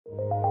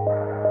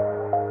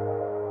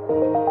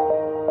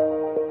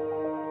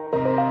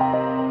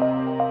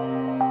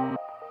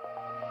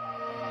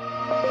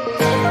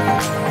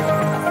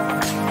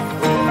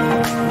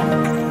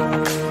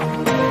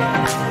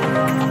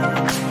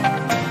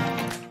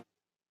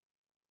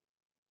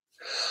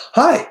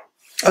Hi,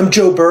 I'm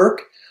Joe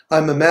Burke.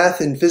 I'm a math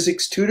and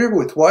physics tutor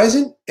with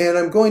Wyzant, and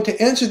I'm going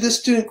to answer this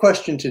student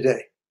question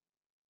today.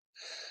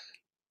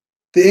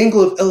 The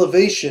angle of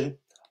elevation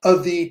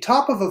of the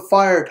top of a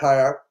fire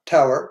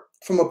tower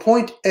from a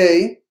point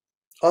A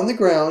on the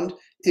ground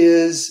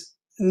is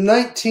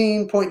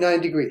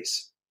 19.9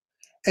 degrees.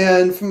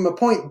 And from a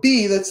point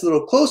B that's a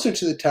little closer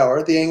to the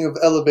tower, the angle of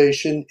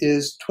elevation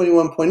is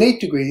 21.8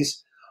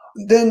 degrees.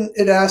 Then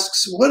it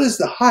asks, what is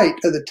the height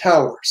of the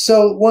tower?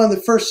 So one of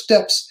the first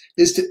steps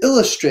is to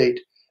illustrate.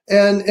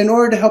 And in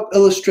order to help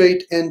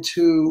illustrate and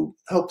to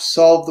help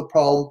solve the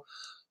problem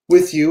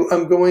with you,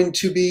 I'm going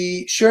to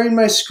be sharing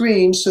my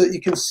screen so that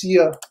you can see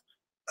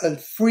a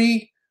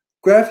free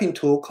graphing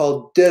tool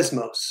called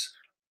Desmos.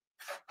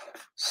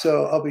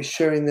 So I'll be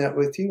sharing that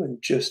with you in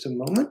just a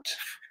moment.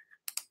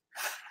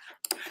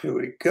 Here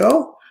we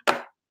go.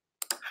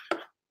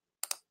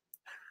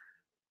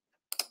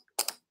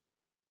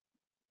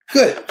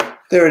 Good,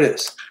 there it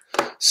is.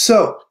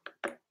 So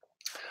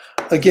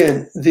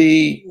again,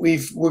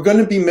 we're going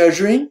to be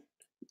measuring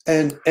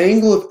an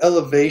angle of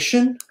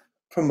elevation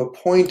from a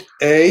point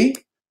A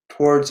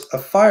towards a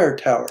fire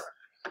tower.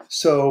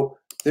 So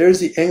there's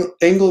the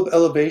angle of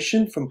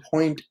elevation from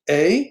point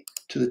A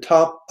to the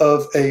top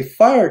of a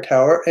fire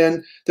tower,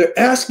 and they're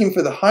asking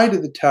for the height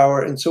of the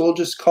tower, and so we'll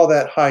just call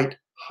that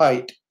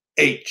height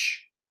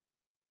H.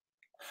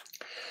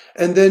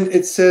 And then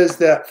it says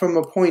that from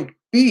a point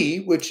B,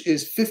 which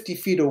is 50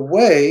 feet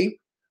away,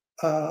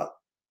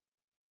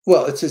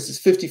 well, it says it's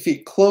 50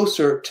 feet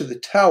closer to the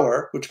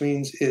tower, which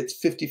means it's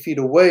 50 feet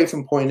away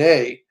from point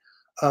A.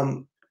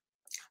 It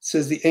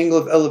says the angle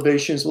of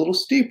elevation is a little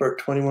steeper,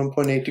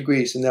 21.8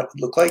 degrees, and that would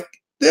look like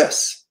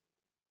this.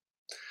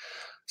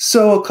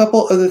 So a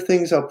couple other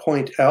things I'll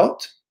point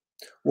out.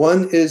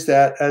 One is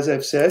that, as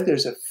I've said,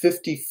 there's a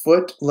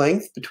 50-foot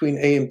length between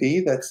A and B.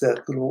 That's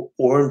that little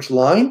orange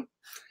line.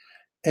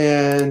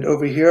 And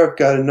over here, I've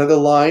got another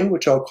line,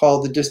 which I'll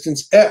call the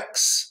distance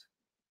X,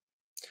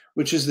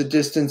 which is the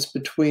distance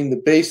between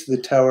the base of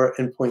the tower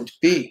and point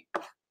B.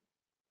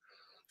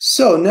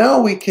 So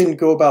now we can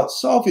go about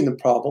solving the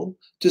problem.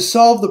 To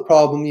solve the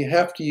problem, you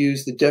have to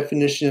use the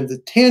definition of the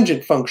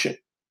tangent function.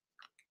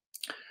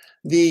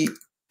 The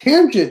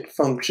tangent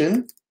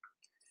function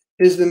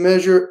is the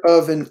measure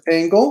of an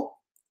angle.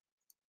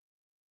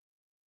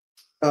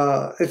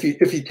 If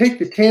you take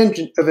the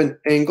tangent of an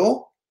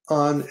angle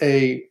on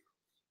a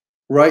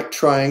right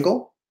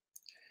triangle,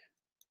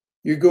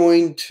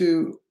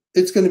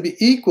 it's going to be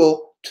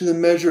equal to the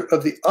measure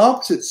of the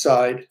opposite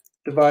side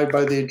divided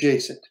by the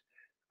adjacent.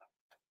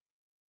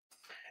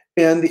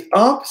 And the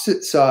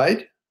opposite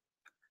side,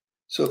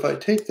 so if I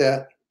take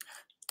that,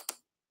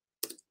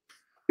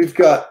 we've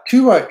got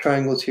two right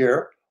triangles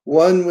here,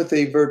 one with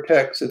a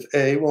vertex of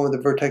A, one with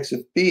a vertex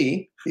of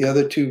B. The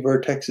other two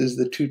vertexes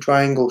the two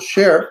triangles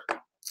share.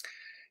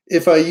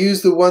 If I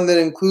use the one that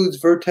includes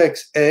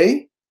vertex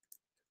A,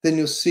 then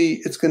you'll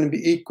see it's going to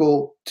be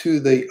equal to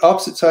the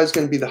opposite side is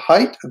going to be the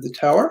height of the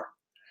tower,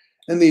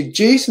 and the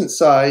adjacent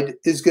side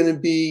is going to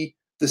be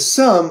the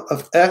sum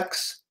of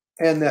X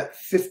and that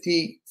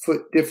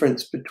 50-foot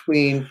difference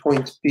between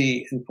point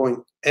B and point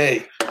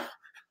A.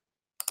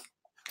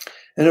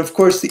 And of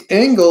course, the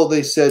angle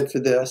they said for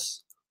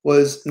this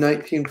was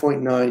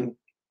 19.9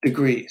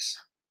 degrees.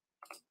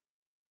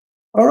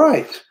 All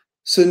right,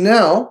 so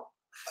now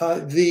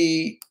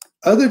the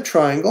other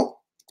triangle,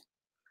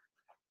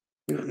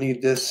 we don't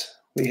need this,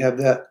 we have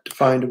that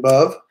defined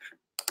above.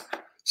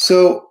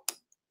 So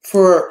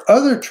for our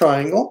other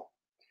triangle,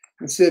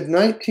 instead of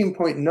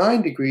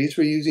 19.9 degrees,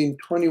 we're using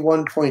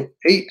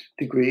 21.8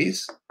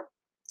 degrees.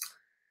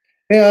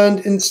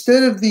 And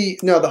instead of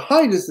now the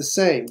height is the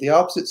same. The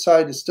opposite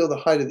side is still the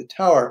height of the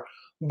tower,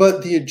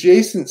 but the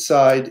adjacent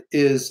side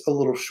is a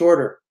little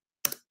shorter.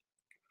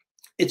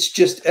 It's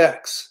just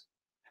X.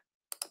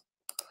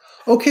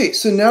 Okay,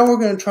 so now we're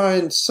going to try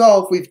and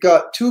solve. We've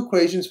got two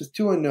equations with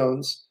two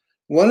unknowns.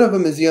 One of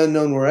them is the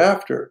unknown we're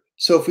after.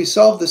 So if we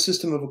solve the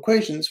system of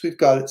equations, we've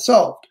got it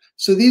solved.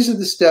 So these are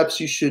the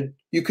steps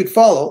you could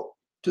follow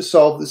to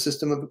solve the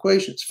system of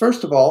equations.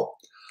 First of all,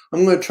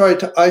 I'm going to try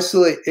to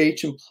isolate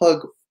H and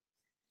I'm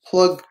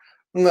going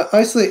to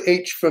isolate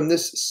H from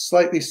this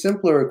slightly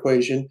simpler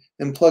equation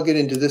and plug it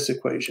into this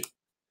equation.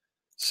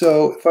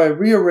 So if I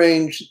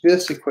rearrange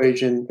this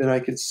equation, then I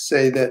could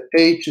say that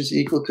H is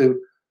equal to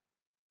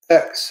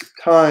X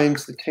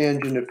times the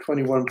tangent of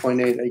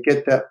 21.8. I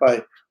get that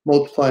by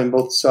multiplying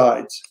both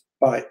sides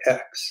by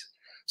X.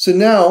 So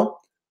now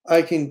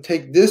I can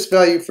take this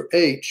value for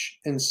H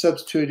and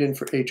substitute in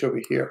for H over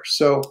here.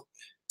 So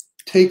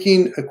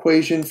taking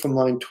equation from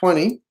line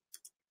 20,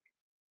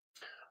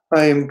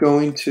 I am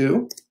going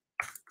to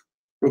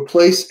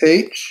replace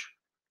H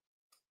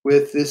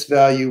with this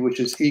value,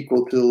 which is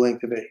equal to the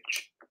length of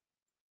H.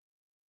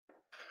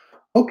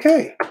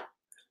 Okay,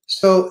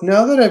 so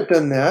now that I've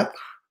done that,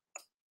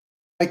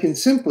 I can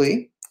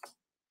simply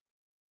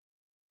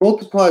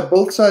multiply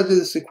both sides of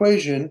this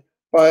equation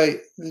by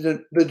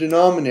the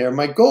denominator.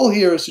 My goal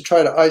here is to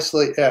try to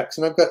isolate X,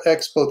 and I've got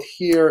X both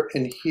here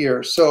and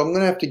here, so I'm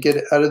going to have to get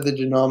it out of the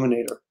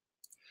denominator.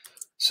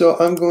 So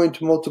I'm going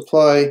to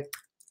multiply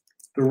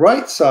the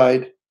right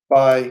side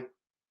by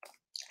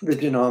the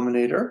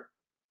denominator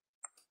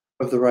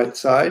of the right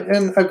side,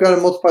 and I've got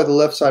to multiply the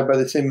left side by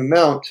the same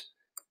amount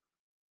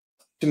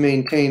to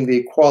maintain the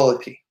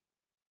equality.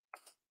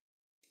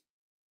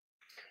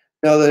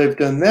 Now that I've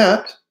done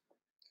that,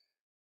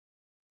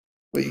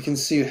 what you can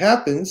see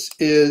happens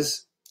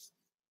is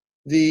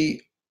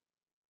the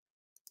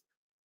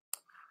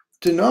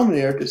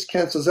denominator just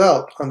cancels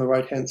out on the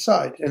right-hand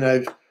side.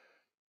 And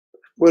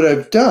what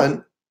I've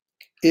done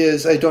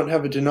is I don't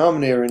have a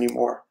denominator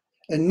anymore.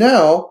 And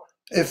now,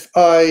 if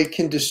I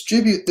can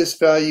distribute this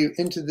value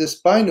into this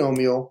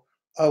binomial,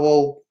 I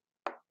will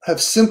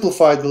have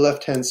simplified the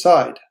left-hand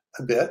side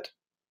a bit.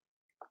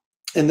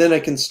 And then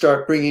I can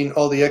start bringing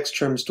all the x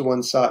terms to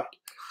one side.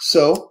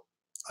 So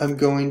I'm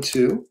going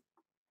to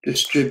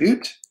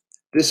distribute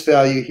this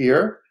value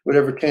here,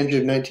 whatever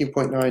tangent of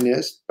 19.9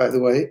 is. By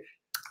the way,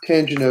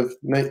 tangent of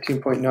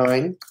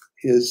 19.9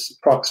 is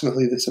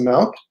approximately this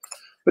amount,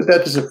 but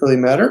that doesn't really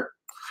matter.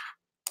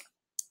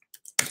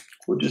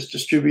 We'll just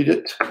distribute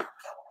it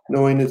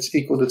knowing it's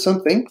equal to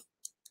something.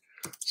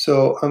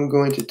 So I'm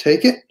going to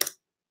take it,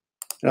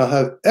 and I'll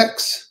have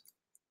x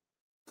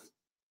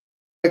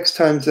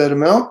times that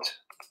amount,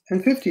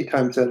 and 50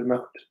 times that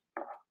amount.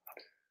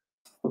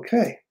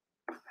 Okay.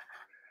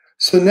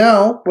 So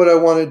now what I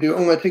want to do,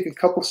 I'm going to take a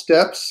couple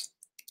steps,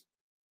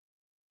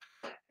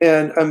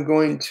 and I'm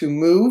going to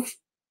move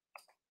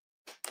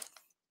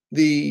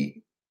the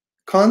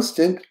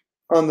constant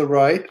on the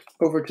right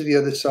over to the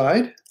other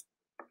side.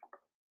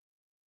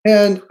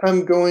 And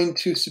I'm going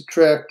to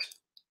subtract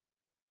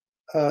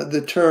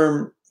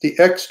the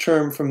x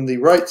term from the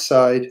right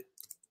side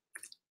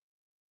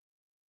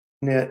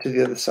and add it to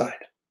the other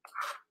side.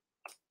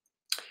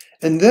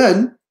 And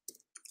then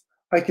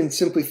I can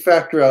simply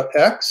factor out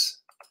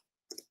x.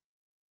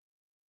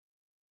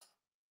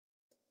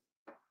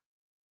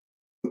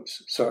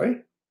 Oops,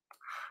 sorry.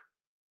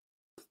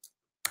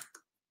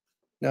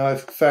 Now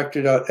I've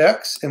factored out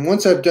x, and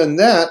once I've done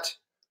that,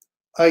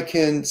 I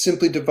can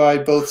simply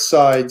divide both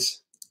sides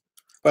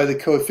by the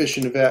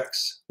coefficient of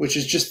x, which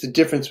is just the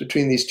difference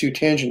between these two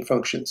tangent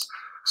functions.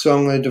 So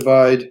I'm going to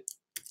divide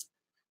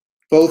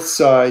both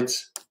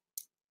sides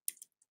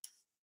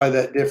by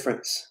that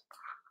difference,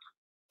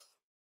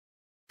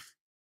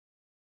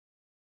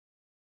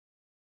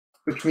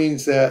 which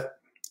means that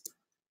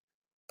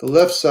the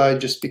left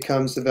side just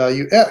becomes the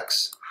value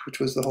x,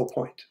 which was the whole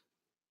point.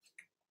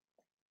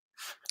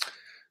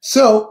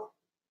 So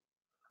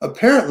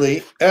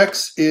apparently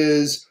x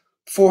is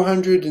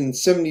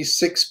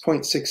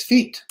 476.6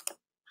 feet.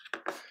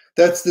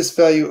 That's this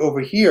value over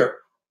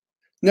here.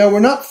 Now we're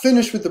not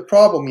finished with the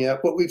problem yet.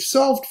 What we've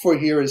solved for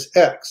here is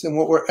x, and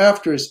what we're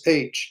after is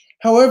h.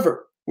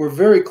 However, we're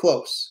very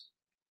close.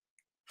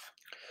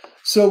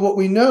 So what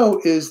we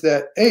know is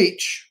that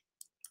h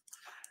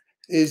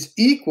is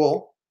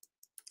equal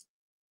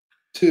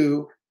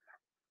to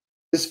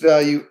this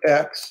value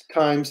x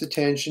times the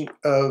tangent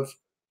of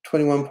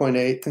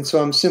 21.8, and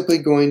so I'm simply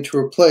going to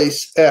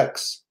replace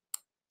x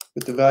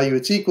with the value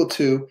it's equal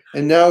to,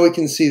 and now we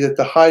can see that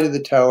the height of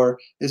the tower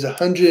is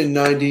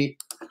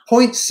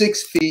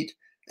 190.6 feet,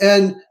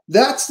 and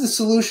that's the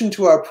solution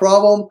to our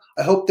problem.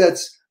 I hope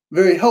that's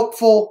very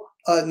helpful,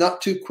 not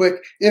too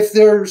quick. If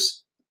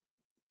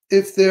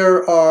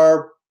there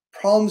are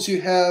problems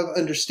you have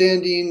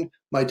understanding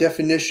my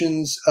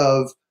definitions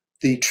of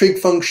the trig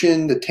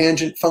function, the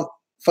tangent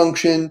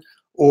function,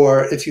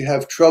 or if you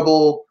have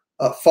trouble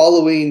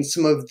following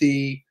some of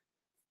the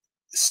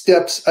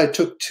steps I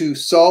took to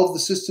solve the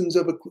system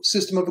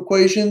of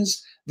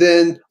equations,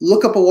 then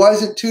look up a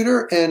Wyzant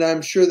tutor, and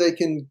I'm sure they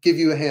can give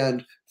you a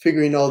hand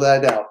figuring all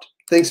that out.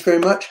 Thanks very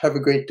much. Have a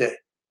great day.